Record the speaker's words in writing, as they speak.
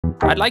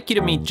I'd like you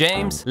to meet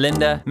James,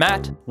 Linda,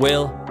 Matt,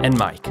 Will, and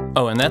Mike.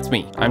 Oh, and that's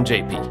me, I'm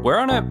JP. We're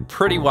on a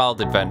pretty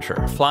wild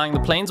adventure, flying the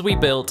planes we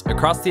built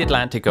across the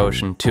Atlantic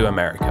Ocean to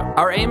America.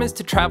 Our aim is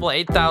to travel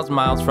 8,000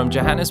 miles from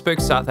Johannesburg,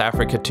 South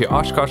Africa to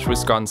Oshkosh,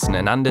 Wisconsin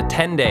in under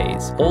 10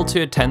 days, all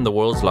to attend the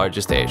world's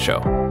largest air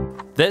show.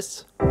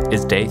 This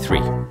is day 3.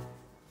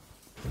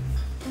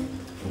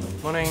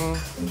 Morning.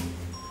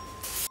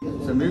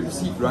 So move the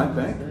seat right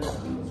back,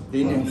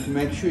 then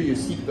make sure your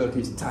seatbelt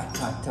is tight,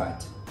 tight,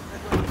 tight.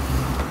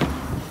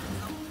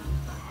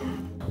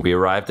 We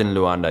arrived in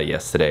Luanda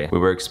yesterday. We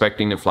were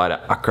expecting to fly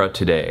to Accra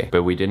today,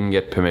 but we didn't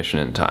get permission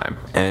in time.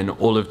 And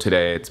all of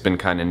today it's been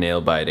kind of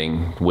nail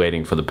biting,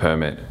 waiting for the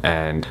permit,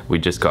 and we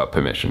just got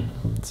permission.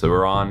 So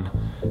we're on,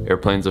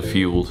 airplanes are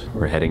fueled,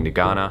 we're heading to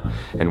Ghana,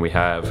 and we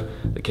have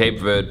the Cape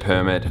Verde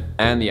permit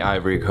and the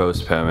Ivory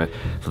Coast permit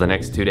for the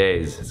next 2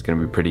 days. It's gonna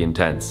be pretty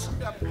intense.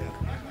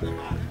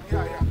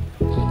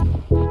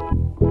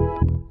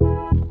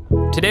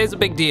 Today's a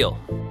big deal.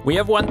 We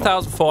have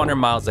 1,400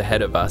 miles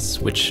ahead of us,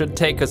 which should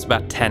take us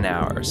about 10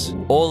 hours,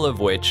 all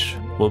of which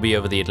will be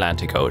over the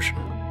Atlantic Ocean.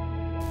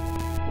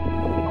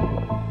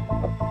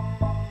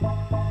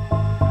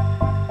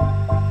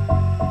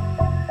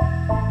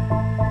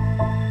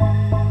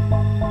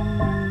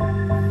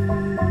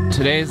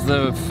 Today's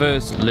the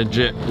first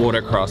legit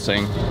water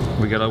crossing.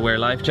 We gotta wear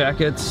life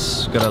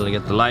jackets, gotta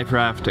get the life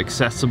raft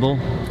accessible,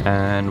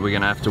 and we're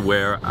gonna have to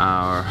wear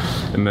our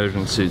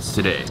immersion suits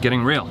today. It's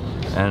getting real.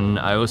 And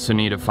I also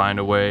need to find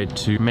a way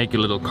to make a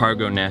little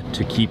cargo net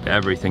to keep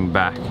everything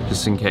back,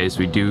 just in case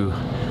we do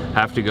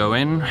have to go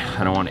in.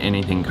 I don't want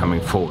anything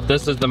coming forward.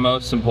 This is the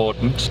most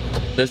important.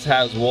 This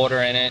has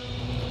water in it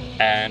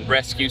and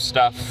rescue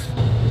stuff.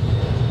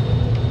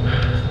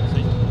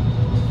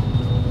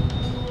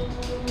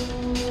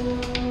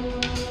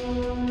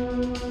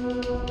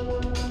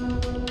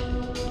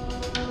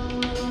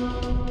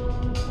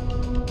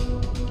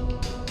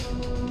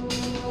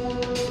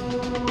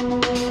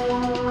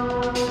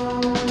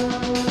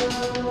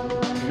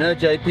 No,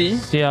 JP?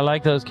 See, I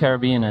like those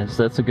carabiners.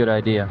 That's a good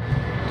idea.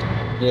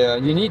 Yeah,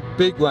 you need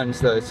big ones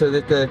though, so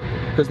that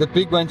because the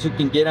big ones you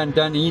can get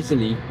undone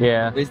easily.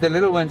 Yeah. Whereas the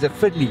little ones are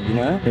fiddly, you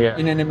know? Yeah.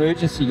 In an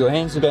emergency, your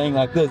hands are going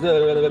like this. We're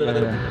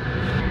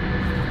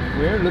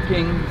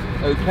looking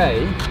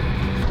okay.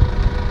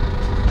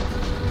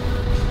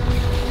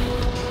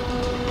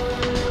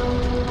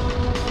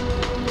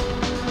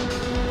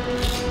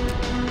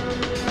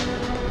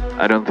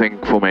 I don't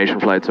think formation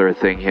flights are a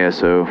thing here,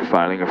 so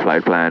filing a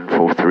flight plan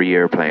for 3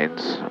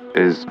 airplanes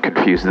is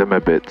confused them a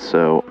bit,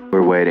 so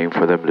we're waiting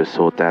for them to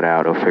sort that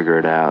out or figure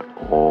it out,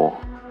 or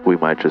we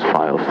might just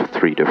file for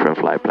 3 different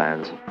flight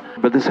plans.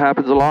 But this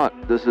happens a lot.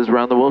 This is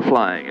round the world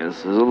flying.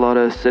 There's a lot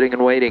of sitting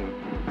and waiting.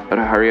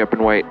 Gotta hurry up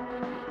and wait.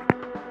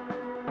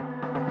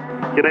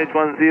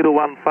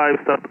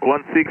 QNH1015 start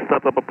 16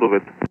 startup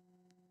approved.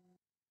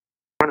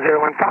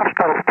 1015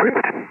 startup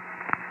approved.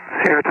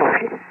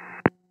 020.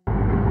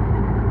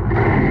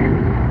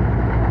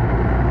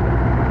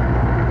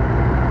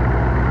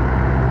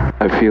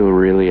 I feel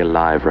really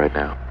alive right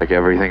now. Like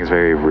everything's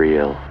very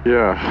real.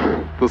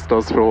 Yeah, this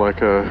does feel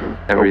like a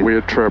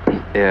weird trip.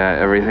 Yeah,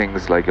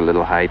 everything's like a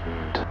little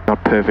heightened.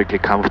 Not perfectly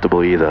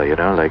comfortable either, you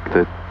know, like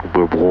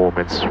we're warm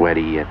and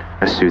sweaty and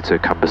our suits are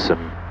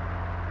cumbersome.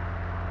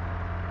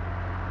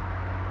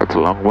 That's a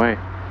long way.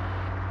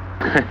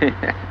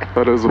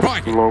 That is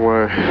a long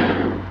way.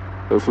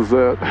 This is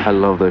it. I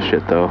love this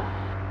shit though.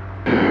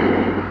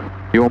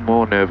 You're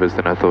more nervous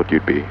than I thought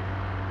you'd be.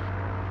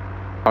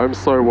 I'm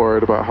so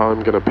worried about how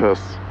I'm gonna piss.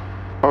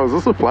 Oh, is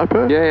this a flight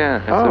pad?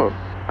 Yeah. Oh.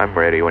 I'm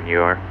ready when you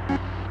are.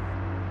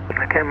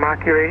 Okay,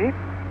 Mark, you ready?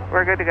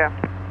 We're good to go.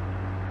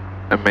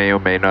 I may or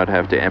may not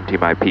have to empty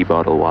my pee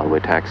bottle while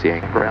we're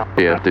taxiing.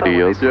 You have to do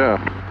yours. Yeah,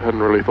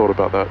 hadn't really thought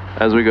about that.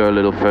 As we go a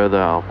little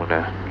further, I'm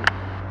gonna...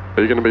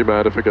 Are you gonna be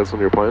mad if it gets on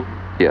your plane?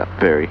 Yeah,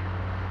 very.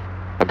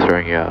 I'm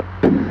throwing you out.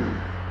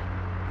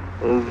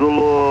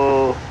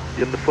 Zulu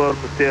uniform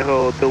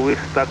Sierra the Wish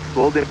tax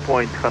holding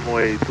point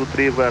runway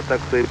 23 via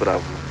taxiway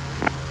Bravo.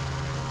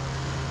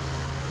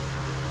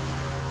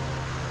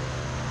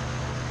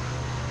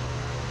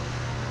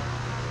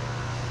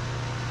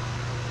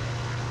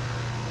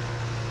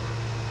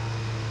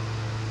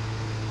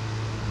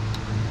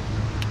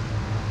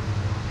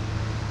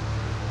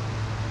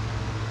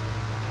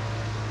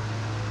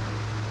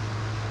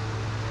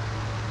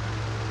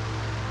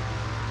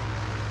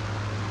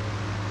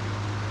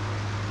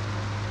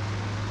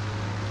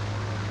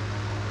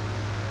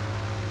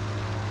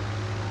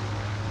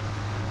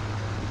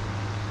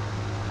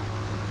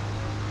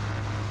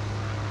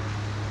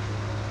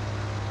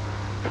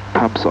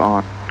 Pumps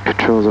on,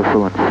 controls are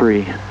full and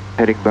free.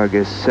 Heading bug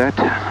is set,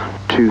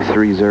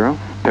 230.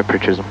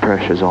 Temperatures and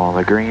pressures all on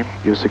the green.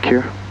 You're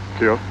secure?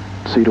 Yeah.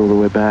 Seat all the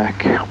way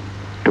back.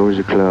 Doors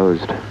are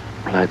closed.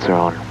 Lights are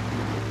on.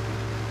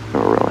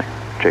 We're rolling.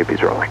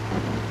 JP's rolling.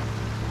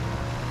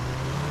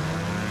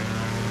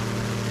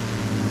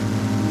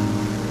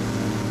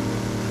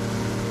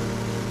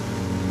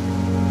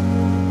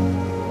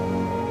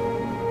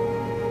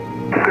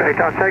 Great,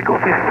 our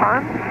takeoff is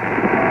fine.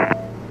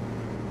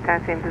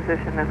 Taxi in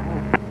position and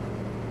hold.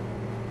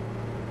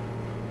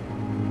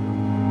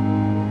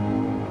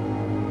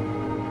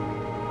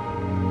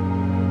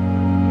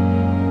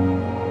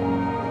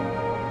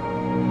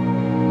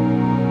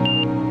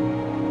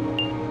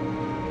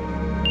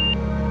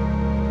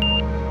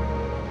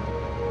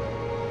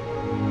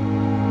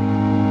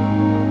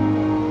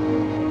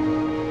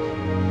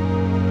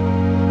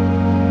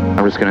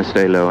 I'm just going to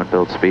stay low and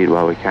build speed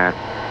while we can.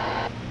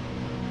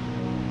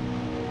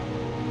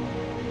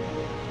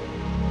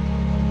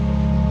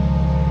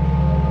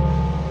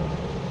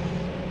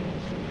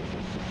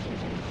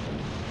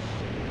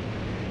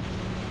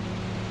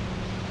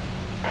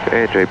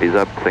 Okay, JP's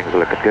up, things are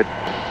looking good.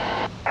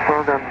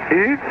 Well done,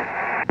 dudes.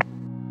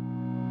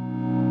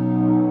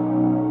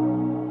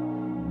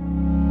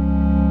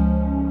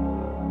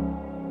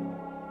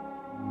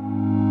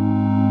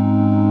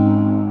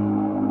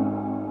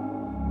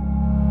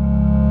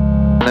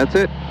 That's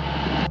it.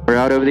 We're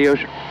out over the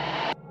ocean.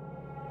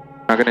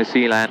 Not gonna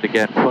see land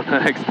again for the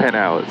next 10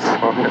 hours.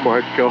 Oh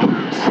my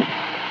gosh.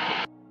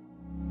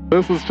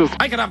 This is just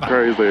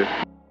crazy.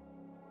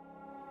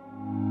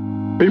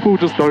 People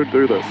just don't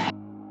do this.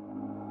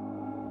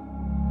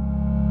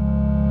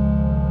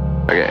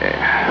 Okay,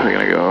 we're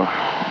gonna go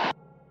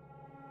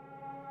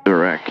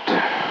direct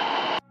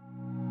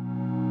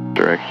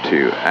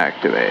to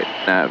activate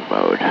nav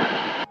mode.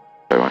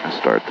 I want to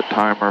start the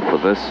timer for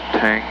this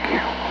tank.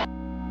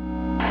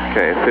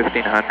 Okay,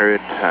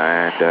 1500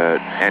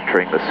 and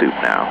entering the soup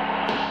now.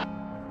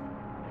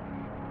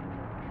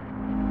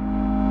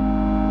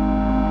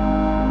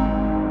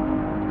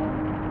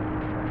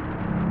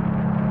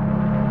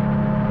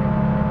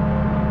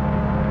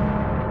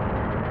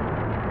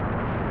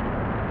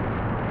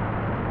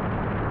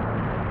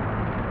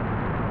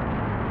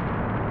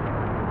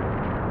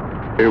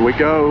 Here we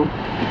go.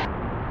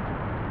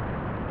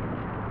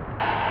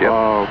 Yep,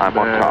 oh, I'm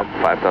man. on top,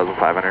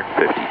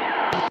 5,550.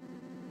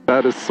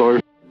 That is so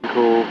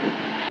cool.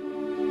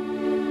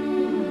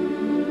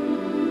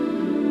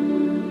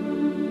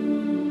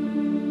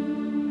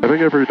 I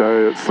think every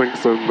day it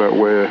sinks in that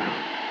we're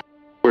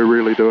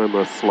really doing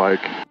this.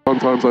 Like,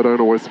 sometimes I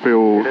don't always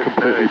feel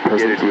completely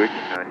present.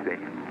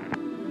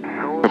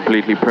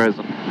 Completely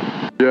present.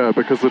 Yeah,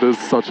 because it is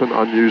such an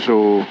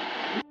unusual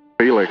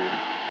feeling.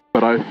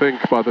 But I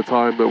think by the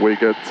time that we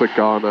get to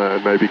Ghana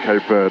and maybe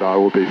Cape Verde, I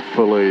will be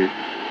fully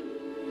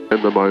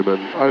in the moment.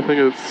 I think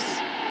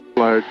it's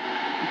like,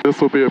 this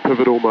will be a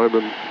pivotal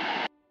moment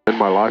in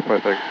my life, I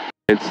think.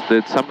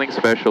 It's something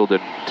special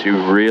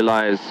to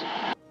realize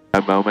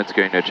a moment's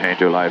going to change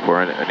your life,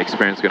 or an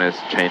experience going to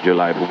change your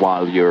life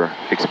while you're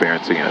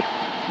experiencing it.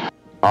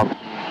 Often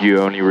you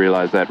only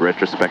realize that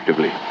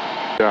retrospectively.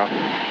 Yeah.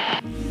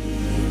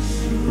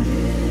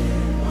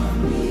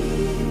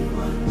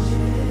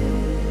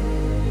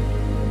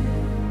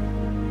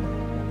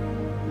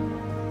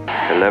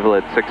 Level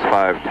at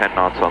 6.5, 10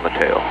 knots on the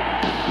tail.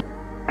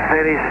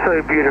 That is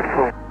so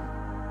beautiful.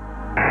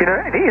 You know,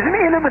 there is an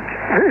element,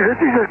 this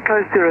is as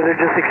close to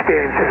religious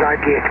experience as I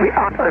get. We're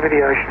out over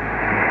the ocean.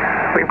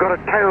 We've got a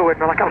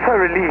tailwind, like I'm so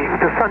relieved.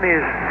 The sun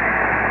is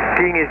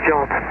doing his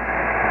job.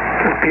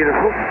 It's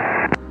beautiful.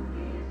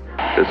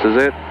 This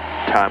is it.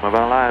 Time of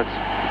our lives.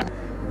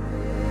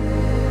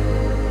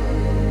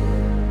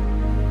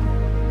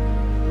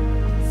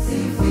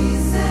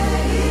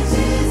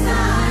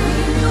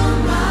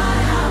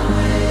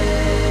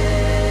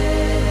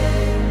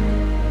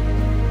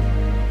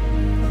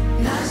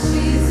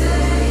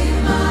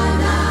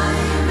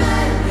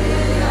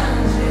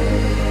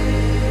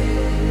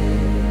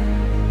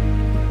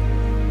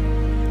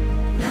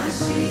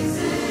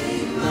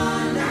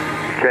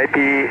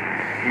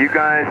 JP, you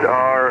guys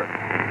are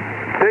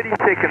 30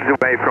 seconds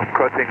away from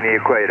crossing the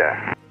equator.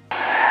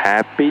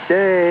 Happy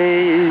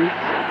days.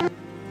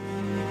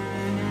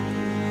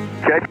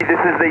 JP, this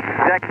is the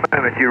exact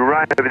moment. You're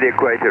right over the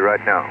equator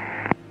right now.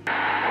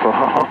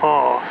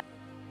 Oh.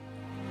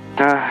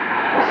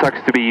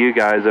 Sucks to be you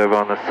guys over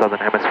on the southern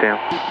hemisphere.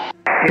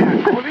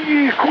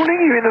 He's calling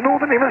you in the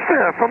northern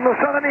hemisphere from the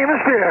southern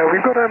hemisphere.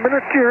 We've got a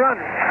minute to run.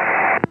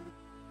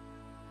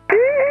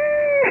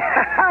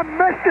 I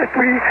missed it.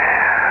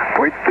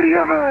 0.3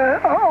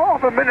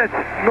 of a minute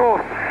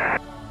north.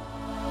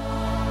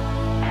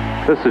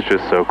 This is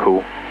just so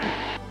cool.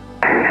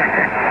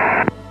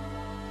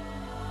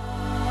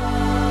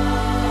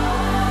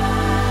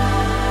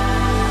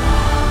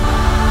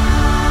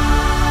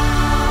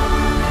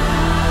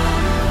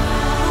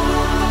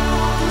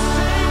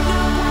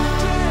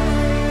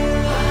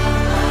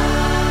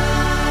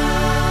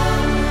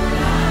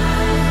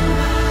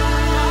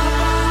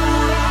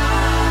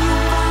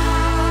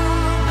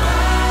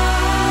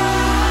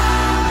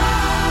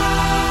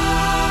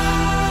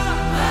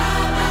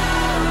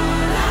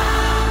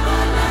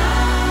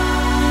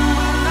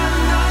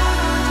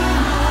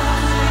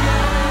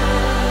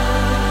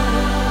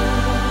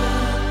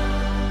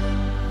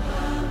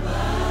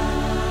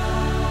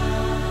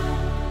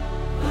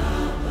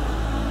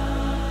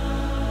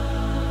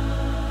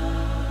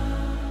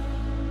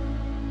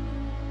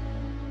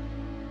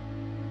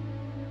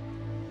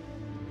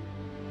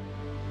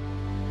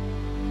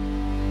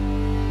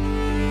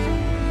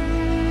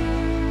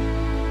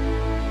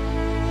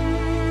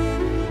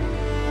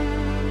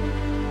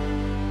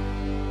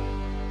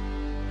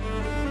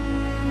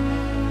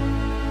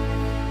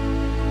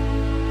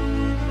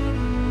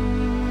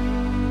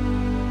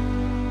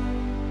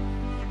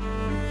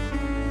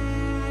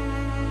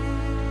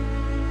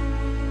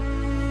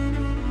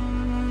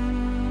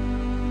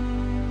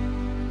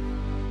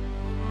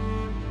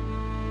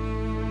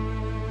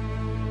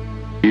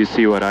 you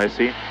see what I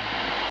see?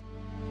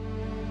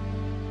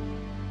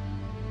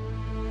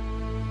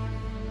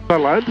 That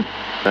land?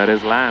 That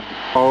is land.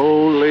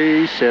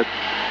 Holy shit.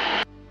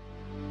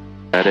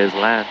 That is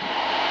land.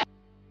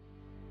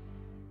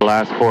 The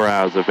last 4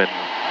 hours have been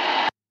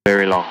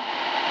very long.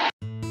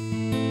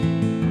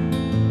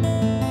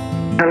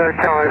 Hello,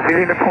 Tower.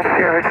 Uniform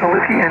Sierra Hotel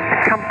Whiskey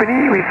and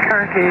Company. We're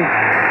currently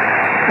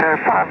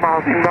 5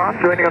 miles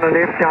inbound, joining on the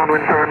left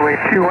downwind for runway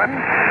 21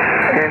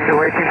 and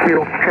awaiting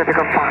fuel traffic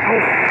on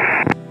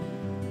finals.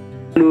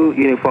 Blue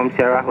Uniform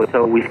Sierra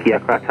Hotel Whiskey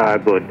Accra Tower,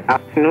 good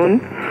afternoon.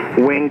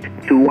 Wind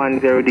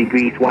 210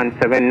 degrees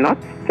 17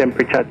 knots,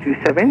 temperature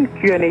 27,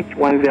 QNH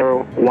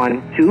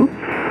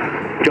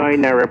 1012.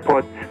 Join and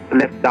report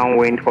left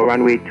downwind for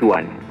runway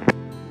 21.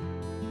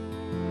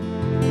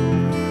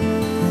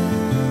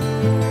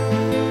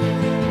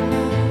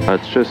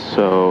 That's just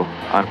so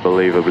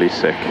unbelievably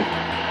sick.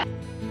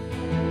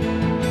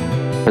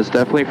 This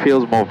definitely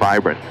feels more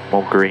vibrant,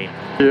 more green.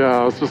 Yeah,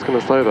 I was just gonna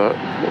say that.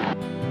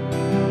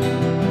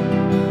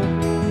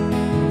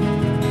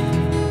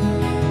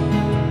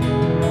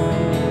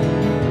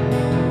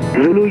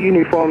 Zulu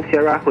Uniform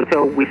Sierra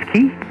Hotel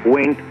Whiskey,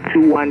 wind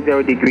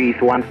 210 degrees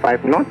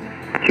 15 knots,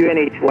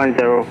 QNH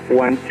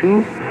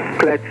 1012,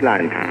 clear to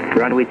land,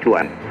 runway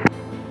 21.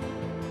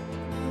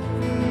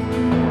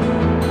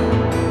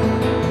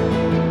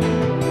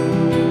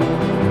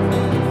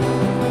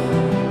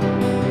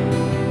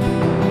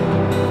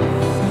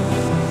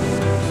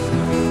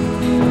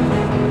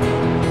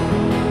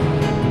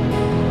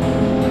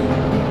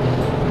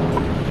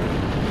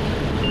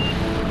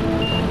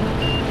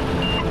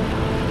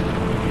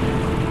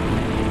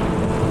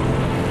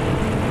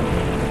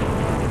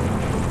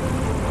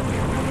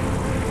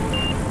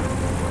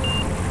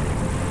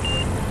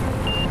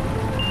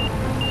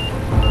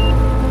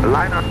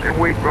 Line up and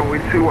wait runway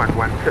 21,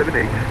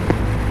 178.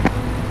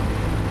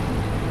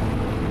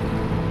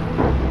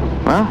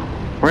 Well,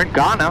 we're in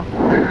Ghana.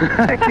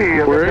 Thank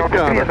you. We're in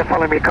Ghana. The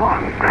follow me car,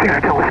 Sierra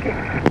Hotel Whiskey.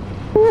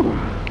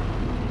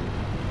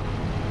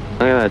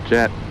 Look at that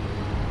jet.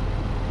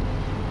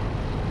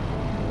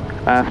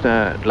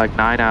 After like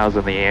 9 hours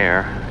in the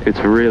air, it's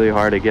really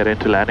hard to get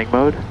into landing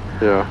mode.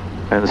 Yeah.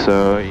 And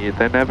so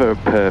they're never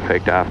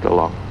perfect after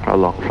a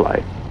long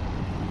flight.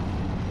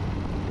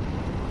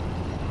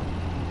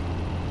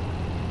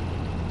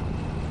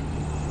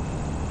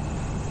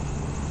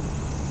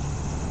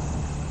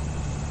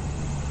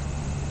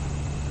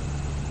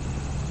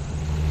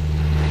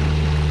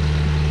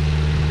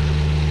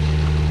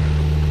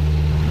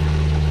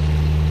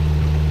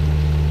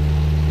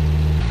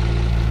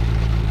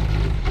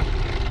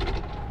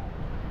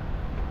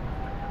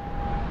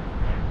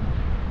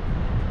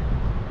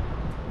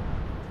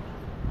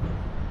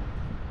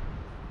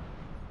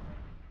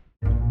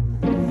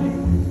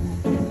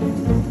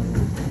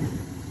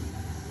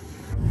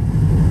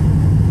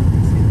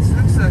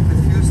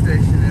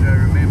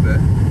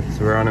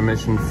 So we're on a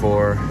mission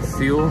for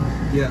fuel,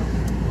 Yeah.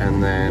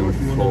 and then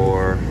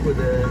for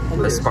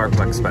the spark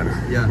plug spanner.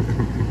 Yeah.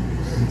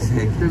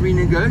 So we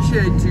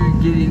negotiate to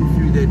get in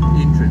through that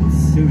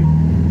entrance.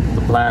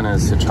 The plan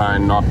is to try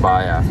and not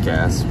buy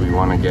AFGAS. We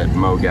want to get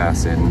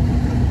MoGas in.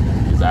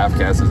 Because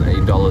AFGAS is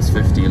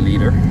 $8.50 a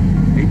liter.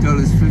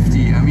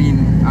 $8.50. I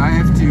mean, I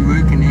have to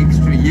work an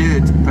extra year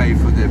to pay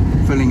for the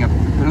filling up.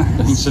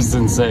 It's just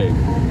insane.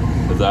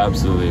 It's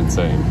absolutely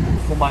insane.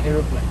 For my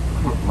aeroplane.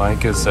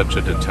 Mike is such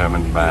a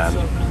determined man.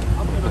 There's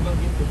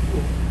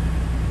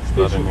a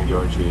lot of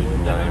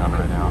negotiating going on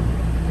right now.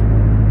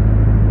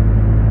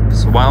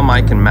 So while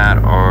Mike and Matt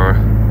are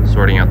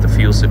sorting out the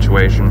fuel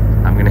situation,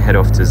 I'm gonna head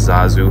off to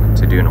Zazu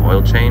to do an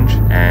oil change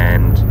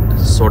and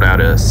sort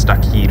out a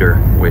stuck heater,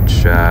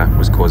 which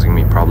was causing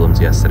me problems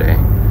yesterday.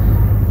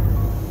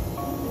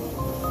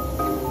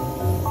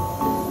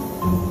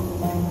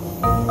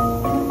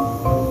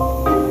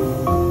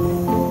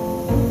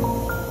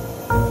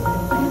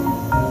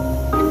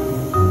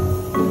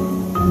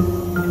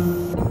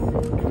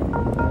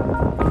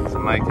 So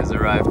Mike has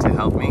arrived to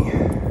help me.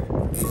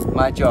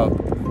 My job.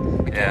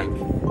 Yeah.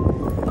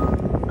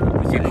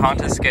 You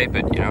can't escape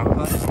it, you know.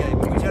 Can't escape,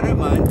 which I don't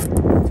mind,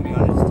 to be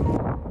honest.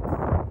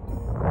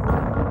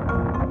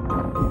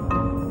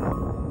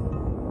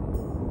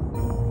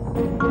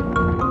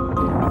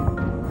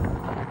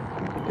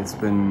 It's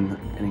been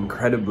an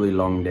incredibly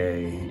long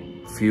day.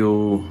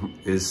 Fuel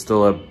is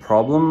still a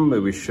problem,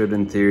 but we should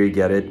in theory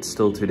get it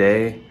still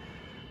today.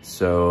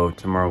 So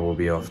tomorrow we'll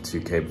be off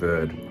to Cape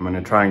Verde. I'm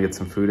gonna try and get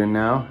some food in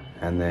now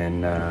and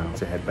then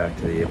to head back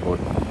to the airport.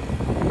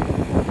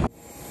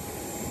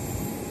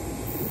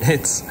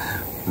 It's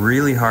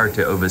really hard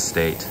to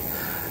overstate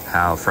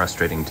how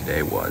frustrating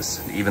today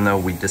was. Even though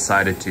we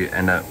decided to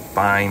end up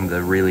buying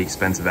the really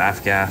expensive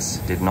AFGAS,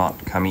 it did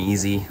not come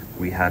easy.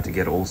 We had to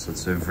get all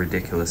sorts of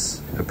ridiculous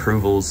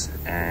approvals,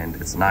 and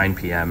it's 9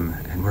 p.m.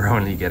 and we're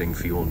only getting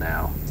fuel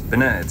now.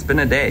 It's been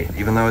a day.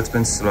 Even though it's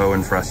been slow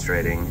and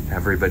frustrating,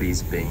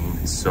 everybody's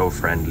been so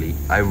friendly.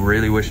 I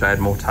really wish I had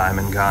more time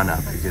in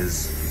Ghana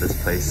because this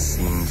place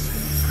seems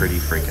pretty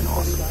freaking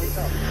awesome.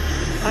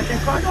 I can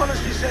quite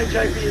honestly say,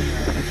 JP,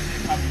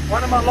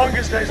 One of my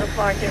longest days of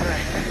flying ever.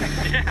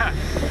 Yeah.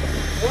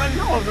 One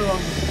of the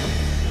longest.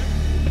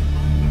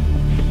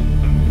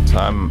 So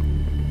I'm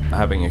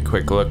having a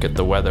quick look at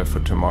the weather for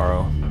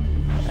tomorrow,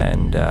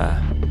 and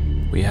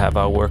we have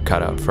our work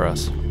cut out for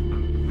us.